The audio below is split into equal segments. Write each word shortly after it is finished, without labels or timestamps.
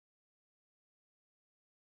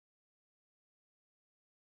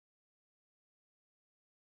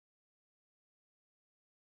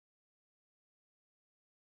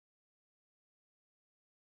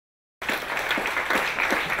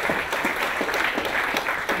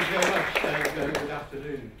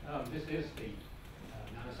afternoon. This is the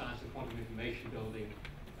Nanoscience and Quantum Information building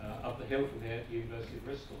up the hill from here at the University of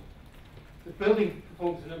Bristol. The building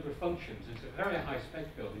performs a number of functions. It's a very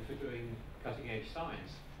high-spec building for doing cutting-edge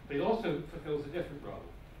science, but it also fulfills a different role.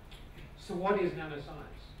 So what is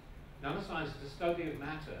nanoscience? Nanoscience is the study of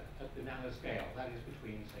matter at the nanoscale, that is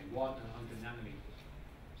between, say, 1 and 100 nanometers.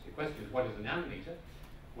 So the question is, what is a nanometer?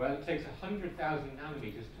 Well, it takes 100,000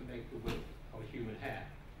 nanometers to make the width of a human hair.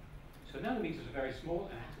 So nanometers are very small,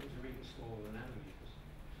 and atoms are even smaller than nanometers.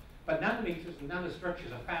 But nanometers and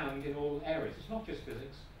nanostructures are found in all areas. It's not just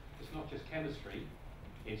physics, it's not just chemistry,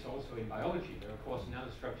 it's also in biology. There are, of course,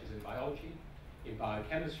 nanostructures in biology, in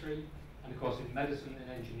biochemistry, and of course in medicine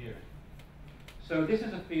and engineering. So this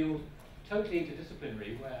is a field totally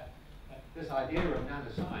interdisciplinary where this idea of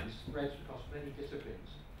nanoscience spreads across many disciplines.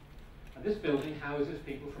 And this building houses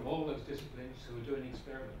people from all those disciplines who are doing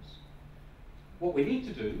experiments. What we need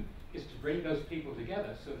to do is to bring those people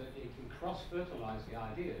together so that they can cross-fertilize the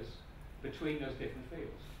ideas between those different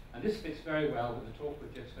fields. And this fits very well with the talk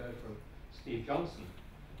we've just heard from Steve Johnson.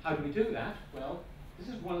 How do we do that? Well, this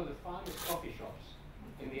is one of the finest coffee shops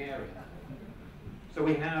in the area. So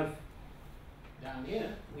we have, down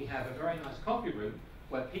here, we have a very nice coffee room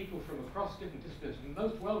where people from across different disciplines are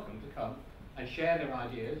most welcome to come and share their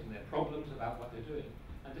ideas and their problems about what they're doing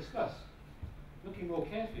and discuss. Looking more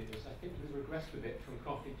carefully at this, I think we've regressed a bit from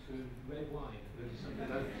coffee to red wine.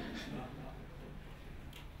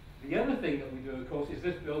 The other thing that we do, of course, is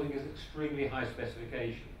this building is extremely high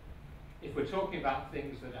specification. If we're talking about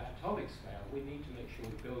things that are atomic scale, we need to make sure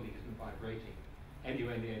the building isn't vibrating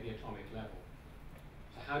anywhere near the atomic level.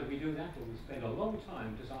 So how do we do that? Well, we spend a long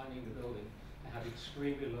time designing the building to have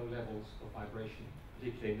extremely low levels of vibration,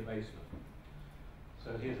 particularly in the basement.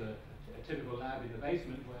 So here's a typical lab in the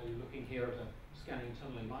basement where you're looking here at a scanning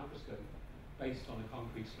tunneling microscope based on a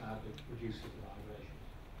concrete slab that produces the vibrations.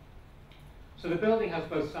 So the building has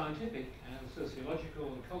both scientific and sociological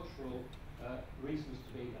and cultural reasons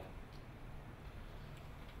to be there.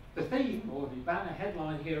 The theme, or the banner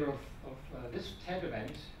headline here of this TED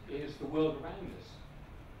event is the world around us.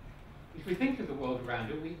 If we think of the world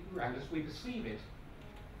around us, we perceive it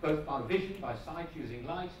both by vision, by sight, using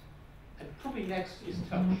light, and probably next is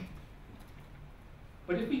touch.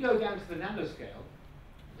 But if we go down to the nanoscale,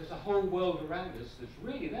 there's a whole world around us that's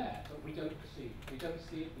really there, but we don't perceive. We don't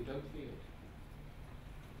see it, we don't feel it.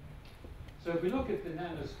 So if we look at the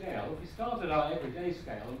nanoscale, if we start at our everyday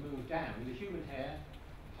scale and move down, the human hair,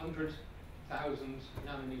 100,000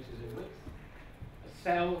 nanometers in width. A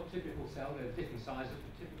cell, a typical cell, there are different sizes,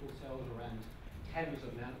 but typical cells around tens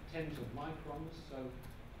of microns, so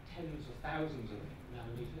tens of thousands of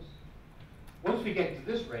nanometers. Once we get into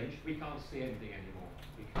this range, we can't see anything anymore.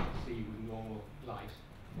 We can't see with normal light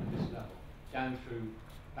at this level. Down through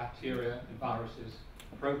bacteria and viruses,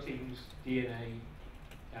 proteins, DNA,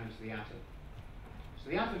 down to the atom.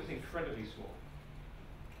 So the atom is incredibly small.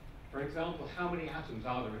 For example, how many atoms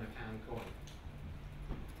are there in a pound coin?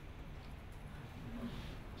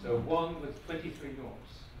 So 1 with 23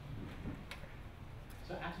 noughts.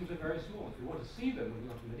 So atoms are very small. If we want to see them and we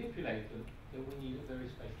want to manipulate them, then we need a very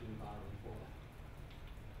special environment for that.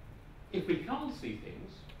 If we can't see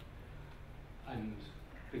things, and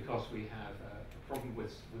because we have a problem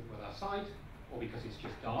with our sight, or because it's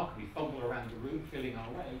just dark, we fumble around the room feeling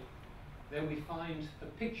our way, then we find a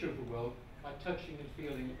picture of the world by touching and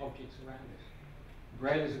feeling objects around us.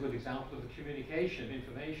 Braille is a good example of the communication of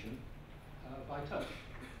information by touch.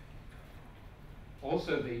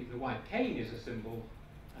 Also, the white cane is a symbol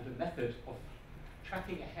and a method of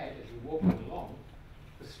tracking ahead as you're walking along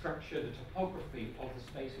the structure, the topography of the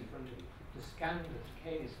space in front of you. The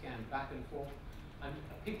cane is scanned back and forth, and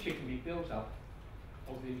a picture can be built up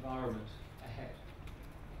of the environment ahead.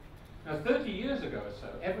 Now, 30 years ago or so,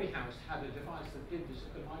 every house had a device that did this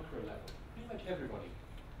at the micro level. Pretty much everybody.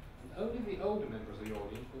 And only the older members of the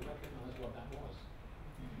audience will recognize what that was.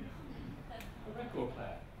 A record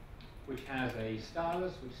player, which has a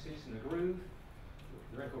stylus which sits in a groove.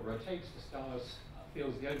 The record rotates, the stylus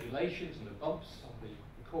feels the undulations and the bumps of the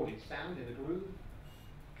recorded sound in the groove.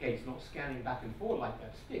 Okay, it's not scanning back and forth like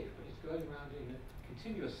that stick, but it's going around in a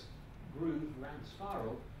continuous groove around the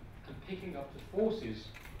spiral and picking up the forces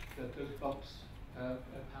that those bumps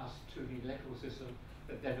pass to the electrical system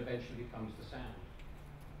that then eventually becomes the sound.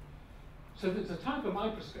 So there's a type of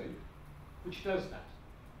microscope which does that,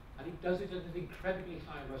 and it does it at an incredibly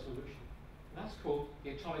high resolution. And that's called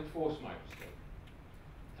the atomic force microscope.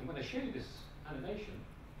 And when I show you this animation,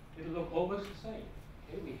 it'll look almost the same.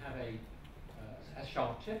 Okay, we have a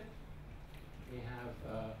sharp tip. We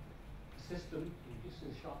have a system, you can see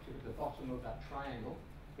the sharp tip at the bottom of that triangle.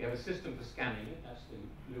 We have a system for scanning it, that's the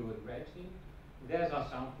blue and red thing. There's our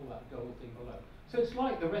sample, that gold thing below. So it's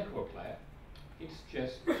like the record player, it's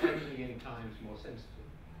just 10 million times more sensitive.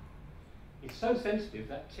 It's so sensitive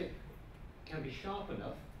that tip can be sharp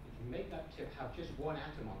enough, you can make that tip have just one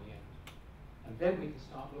atom on the end. And then we can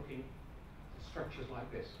start looking at structures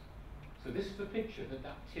like this. So this is the picture that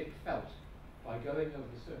that tip felt by going over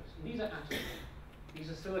the surface. And these are atoms. These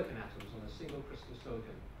are silicon atoms on a single crystal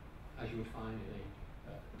silicon, as you would find in a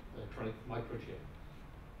electronic microchip.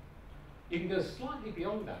 You can go slightly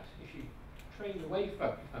beyond that. If you train the wave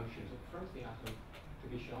functions at the front of the atom to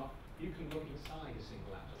be sharp, you can look inside a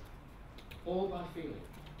single atom, all by feeling,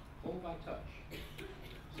 all by touch.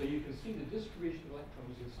 So you can see the distribution of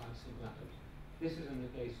electrons inside single atoms. This is in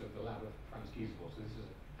the case of the lab of Franz Giesel, so this is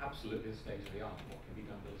absolutely the state of the art of what can be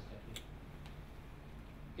done with this technique.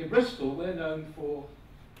 In Bristol, we're known for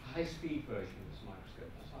a high-speed version of this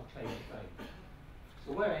microscope. That's our claim to fame.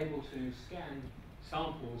 So we're able to scan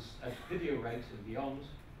samples at video rate and beyond,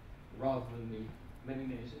 rather than the many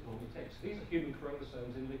minutes it normally takes. These are human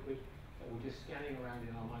chromosomes in liquid that we're just scanning around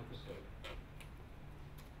in our microscope.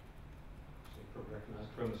 So you probably recognize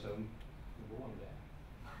chromosome number 1 there.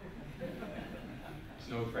 It's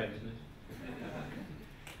no friend, isn't it?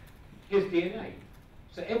 Here's DNA.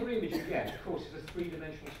 So every image you get, of course, is a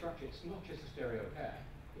 3-dimensional structure. It's not just a stereo pair,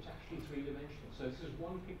 it's actually 3-dimensional. So this is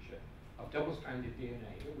one picture of double-stranded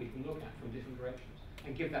DNA that we can look at from different directions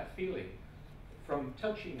and give that feeling from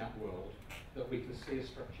touching that world that we can see a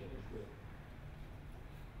structure that's real.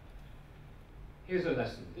 Here's a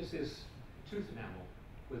lesson. This is tooth enamel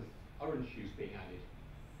with orange juice being added.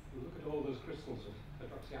 We look at all those crystals of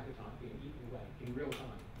hydroxyapatite being eaten away in real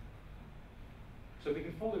time. So we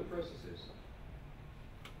can follow processes.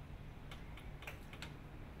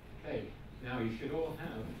 Okay, now you should all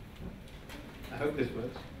have, I hope this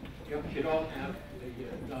works, you should all have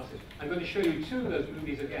the glasses. I'm going to show you 2 of those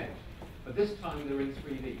movies again, but this time they're in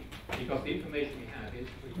 3D, because the information we have is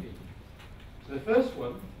 3D. So the first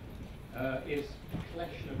one is a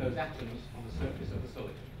collection of those atoms on the surface of the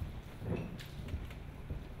silicon.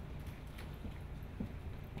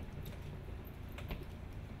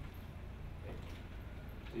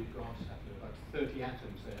 So you've got about 30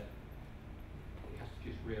 atoms there. You have to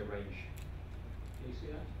just rearrange. Can you see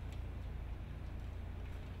that?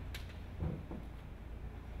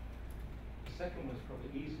 The second one's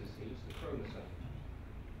probably easy to see, it's the chromosome.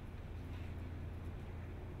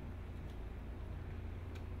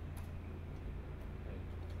 Okay.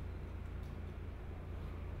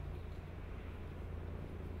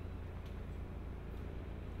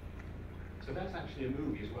 So that's actually a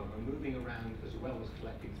movie as well. We're moving around as well as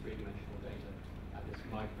collecting 3-dimensional data at this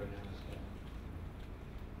micro nanoscale.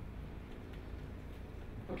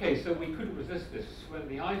 Okay, so we couldn't resist this. When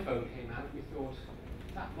the iPhone came out, we thought,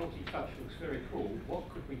 that multi-touch looks very cool. What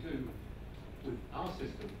could we do with our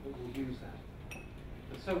system that will use that?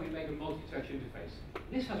 And so we made a multi-touch interface.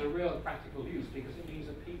 This has a real practical use because it means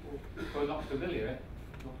that people who are not familiar,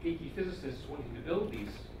 not geeky physicists wanting to build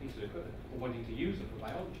these pieces of equipment or wanting to use them for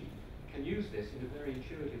biology, can use this in a very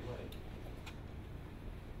intuitive way.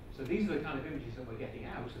 So these are the kind of images that we're getting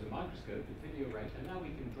out of the microscope at video rate, and now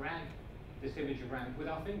we can drag this image around with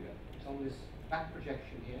our finger. It's on this back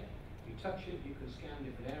projection here. You touch it, you can scan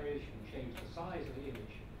different areas, you can change the size of the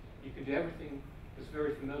image. You can do everything that's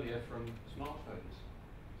very familiar from smartphones.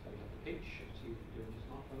 So you have the pitch, as you can do on the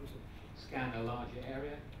smartphones, and scan a larger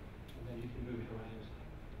area, and then you can move it around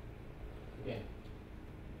again.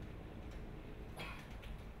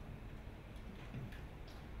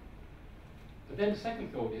 But then the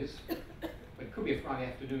second thought is, but it could be a Friday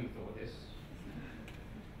afternoon thought, this,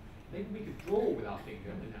 maybe we could draw with our finger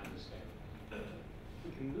on the nanoscale.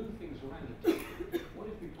 We can move things around. What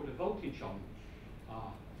if we put a voltage on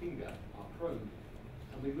our finger, our probe,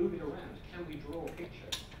 and we move it around? Can we draw a picture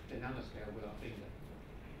at the nanoscale with our finger?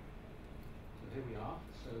 So here we are.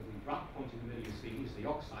 So the bright point in the middle you see is the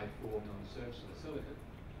oxide formed on the surface of the silicon.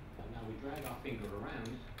 And now we drag our finger around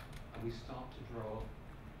and we start to draw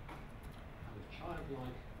a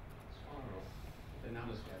childlike spiral at the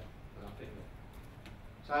nanoscale with our finger.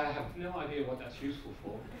 So I have no idea what that's useful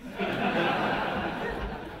for.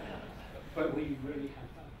 But we really have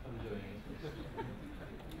fun doing it.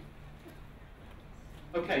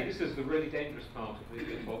 Okay, this is the really dangerous part of the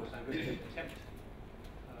talk. I'm going to attempt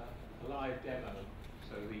a live demo.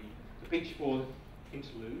 So the beach ball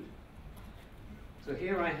interlude. So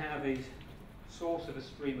here I have a source of a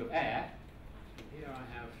stream of air. Here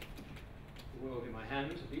I have the world in my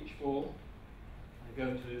hand, a beach ball. I'm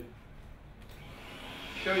going to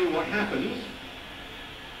show you what happens.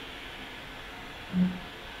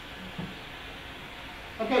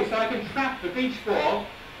 Okay, so I can trap the beach ball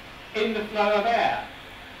in the flow of air.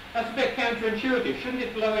 That's a bit counterintuitive. Shouldn't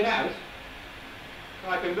it blow it out? So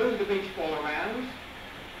I can move the beach ball around.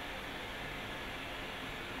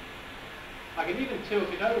 I can even tilt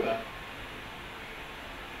it over.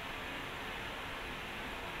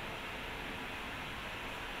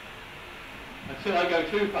 Until I go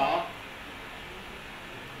too far,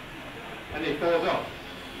 and it falls off.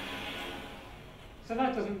 So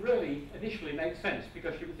that doesn't really initially make sense,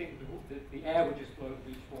 because you would think the air would just blow the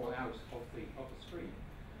beach ball out of the stream.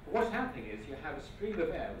 But what's happening is you have a stream of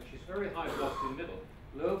air which is very high velocity in the middle,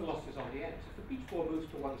 low velocities on the ends. If the beach ball moves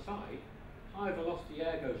to one side, high velocity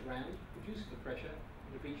air goes round, reduces the pressure,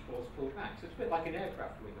 and the beach ball is pulled back. So it's a bit like an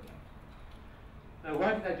aircraft wing effect. Now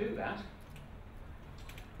why did I do that?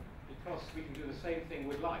 Because we can do the same thing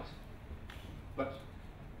with light, but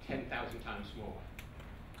 10,000 times smaller.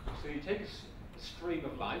 So you take a stream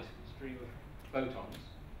of light, a stream of photons,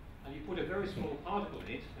 and you put a very small particle in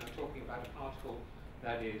it, and I'm talking about a particle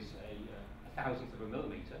that is a thousandth of a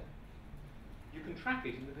millimeter. You can trap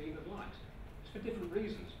it in the beam of light. It's for different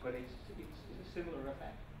reasons, but it's a similar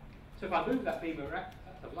effect. So if I move that beam of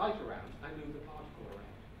light around, I move the particle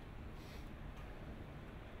around.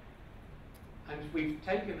 And we've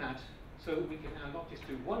taken that so that we can now not just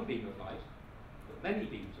do one beam of light, but many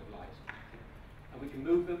beams of light. And we can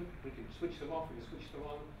move them, we can switch them off, we can switch them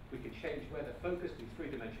on, we can change where they're focused in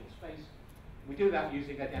three-dimensional space. We do that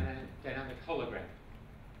using a dynamic hologram.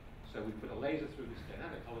 So we put a laser through this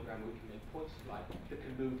dynamic hologram, we can make points of light that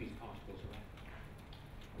can move these particles around.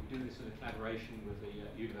 We do this in a collaboration with the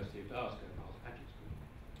University of Glasgow, Miles Patrick's group.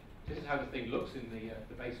 This is how the thing looks in the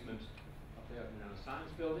basement of the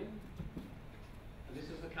Nanoscience building. And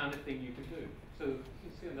this is the kind of thing you can do. So you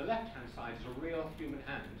can see on the left-hand side is a real human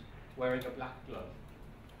hand wearing a black glove.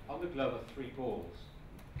 On the glove are 3 balls.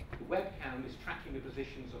 The webcam is tracking the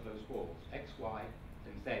positions of those balls, X, Y,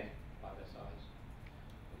 and Z by their size.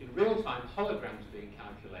 In real time, holograms are being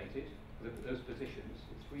calculated with those positions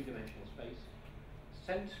in three-dimensional space,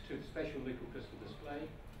 sent to the special liquid crystal display,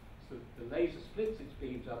 so the laser splits its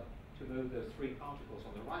beams up to move those 3 particles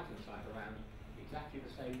on the right-hand side around exactly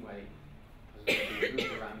the same way as they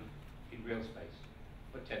move around in real space,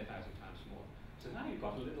 but 10,000 times more. So now you've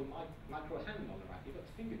got a little micro hand on the right. You've got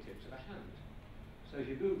the fingertips of a hand. So as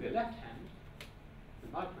you move the left hand, the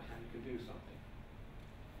micro hand can do something.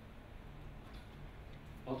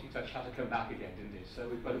 Multi-touch had to come back again, didn't it? So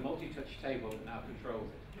we've got a multi-touch table that now controls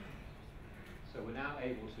it. So we're now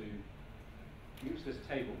able to use this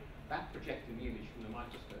table, back projecting the image from the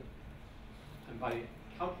microscope, and by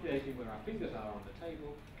calculating where our fingers are on the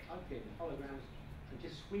table, calculating holograms, and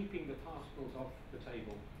just sweeping the particles off the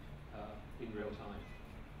table in real time.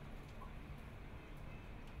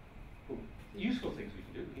 Cool. Useful things we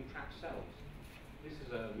can do, we can trap cells. This is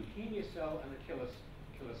a leukemia cell and a killer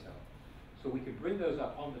cell. So we can bring those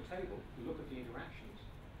up on the table, look at the interactions,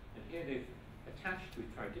 and here they've attached, we've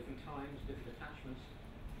tried different times, different attachments,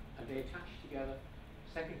 and they attach together.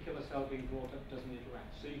 Second killer cell being brought up doesn't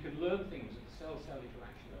interact. So you can learn things at the cell-cell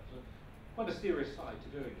interaction level. So quite a serious side to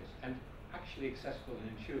doing this, and actually accessible and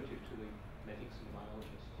intuitive to the medics and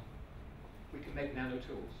biologists. We can make nano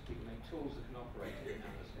tools. We can make tools that can operate at a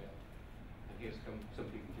nanoscale. And here's some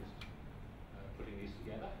people just putting these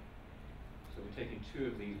together. So we're taking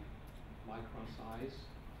 2 of these micron size,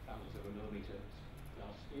 thousandths of a millimeter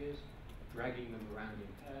glass spheres, dragging them around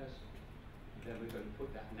in pairs, and then we're going to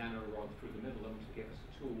put that nano rod through the middle of them to give us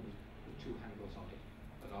a tool with 2 handles on it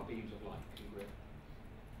that our beams of light can grip.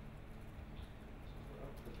 So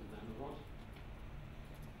I'll put the nano rod,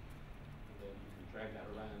 and then you can drag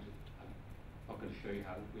that around. I'm not going to show you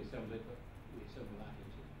how we assemble it, but we assemble that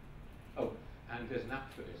into it. Oh, and there's an app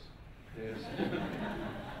for this. There's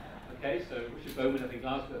okay, so Richard Bowman up in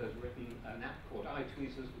Glasgow has written an app called Eye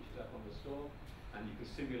Tweezers, which is up on the store, and you can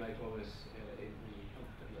simulate all this in the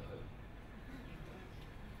comfort of your home.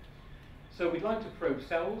 So we'd like to probe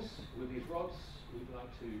cells with these rods. We'd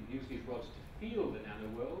like to use these rods to feel the nano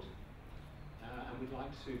world, and we'd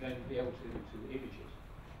like to then be able to image it.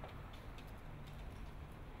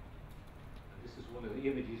 And this is one of the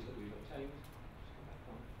images that we've obtained.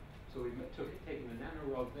 So we've taken the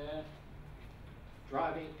nano rod there,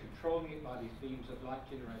 driving it, controlling it by these beams of light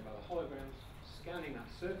generated by the holograms, scanning that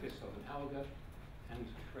surface of an alga, and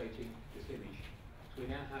creating this image. So we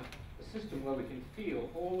now have a system where we can feel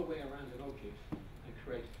all the way around an object and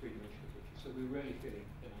create a 3-dimensional picture. So we're really feeling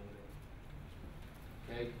the nano world.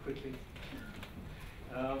 Okay, quickly.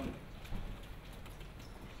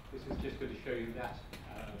 This is just going to show you that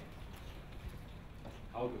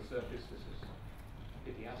algal surface. This is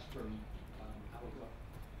Pithiasprum alga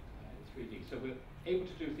in 3D. So we're able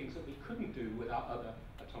to do things that we couldn't do with our other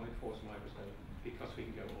atomic force microscope because we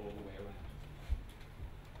can go all the way around.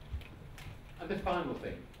 And the final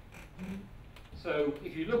thing. So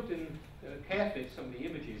if you looked in carefully at some of the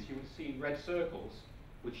images, you would see red circles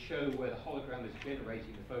which show where the hologram is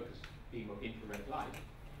generating the focus beam of infrared light.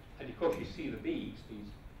 And of course you see the beads,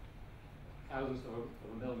 these thousands of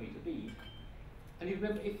a millimeter bead. And you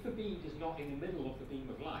remember, if the bead is not in the middle of the beam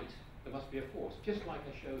of light, there must be a force, just like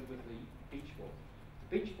I showed with the beach ball. If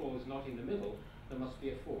the beach ball is not in the middle, there must be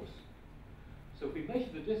a force. So if we measure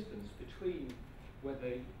the distance between where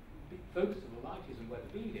the focus of the light is and where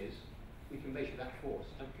the bead is, we can measure that force,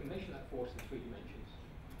 and we can measure that force in 3 dimensions.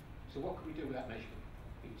 So what could we do with that measurement?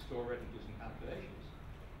 We could store it and do some calculations,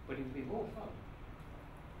 but it would be more fun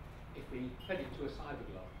if we fed it to a cyber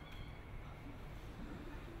glove.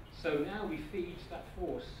 So now we feed that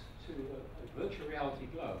force to a virtual reality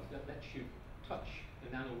glove that lets you touch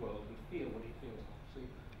the nano world and feel what it feels like. So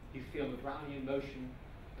you feel the Brownian motion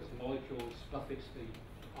as the molecules suffix the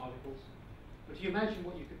particles. But you imagine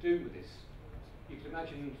what you could do with this. You could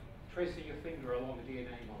imagine tracing your finger along a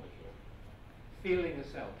DNA molecule, feeling a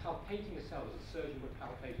cell, palpating a cell as a surgeon would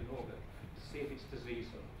palpate an organ to see if it's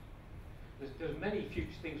diseased or not. There's many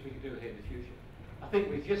future things we can do here in the future. I think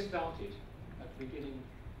we've just started at the beginning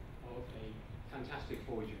of a fantastic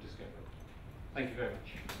voyage of discovery. Thank you very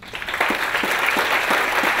much.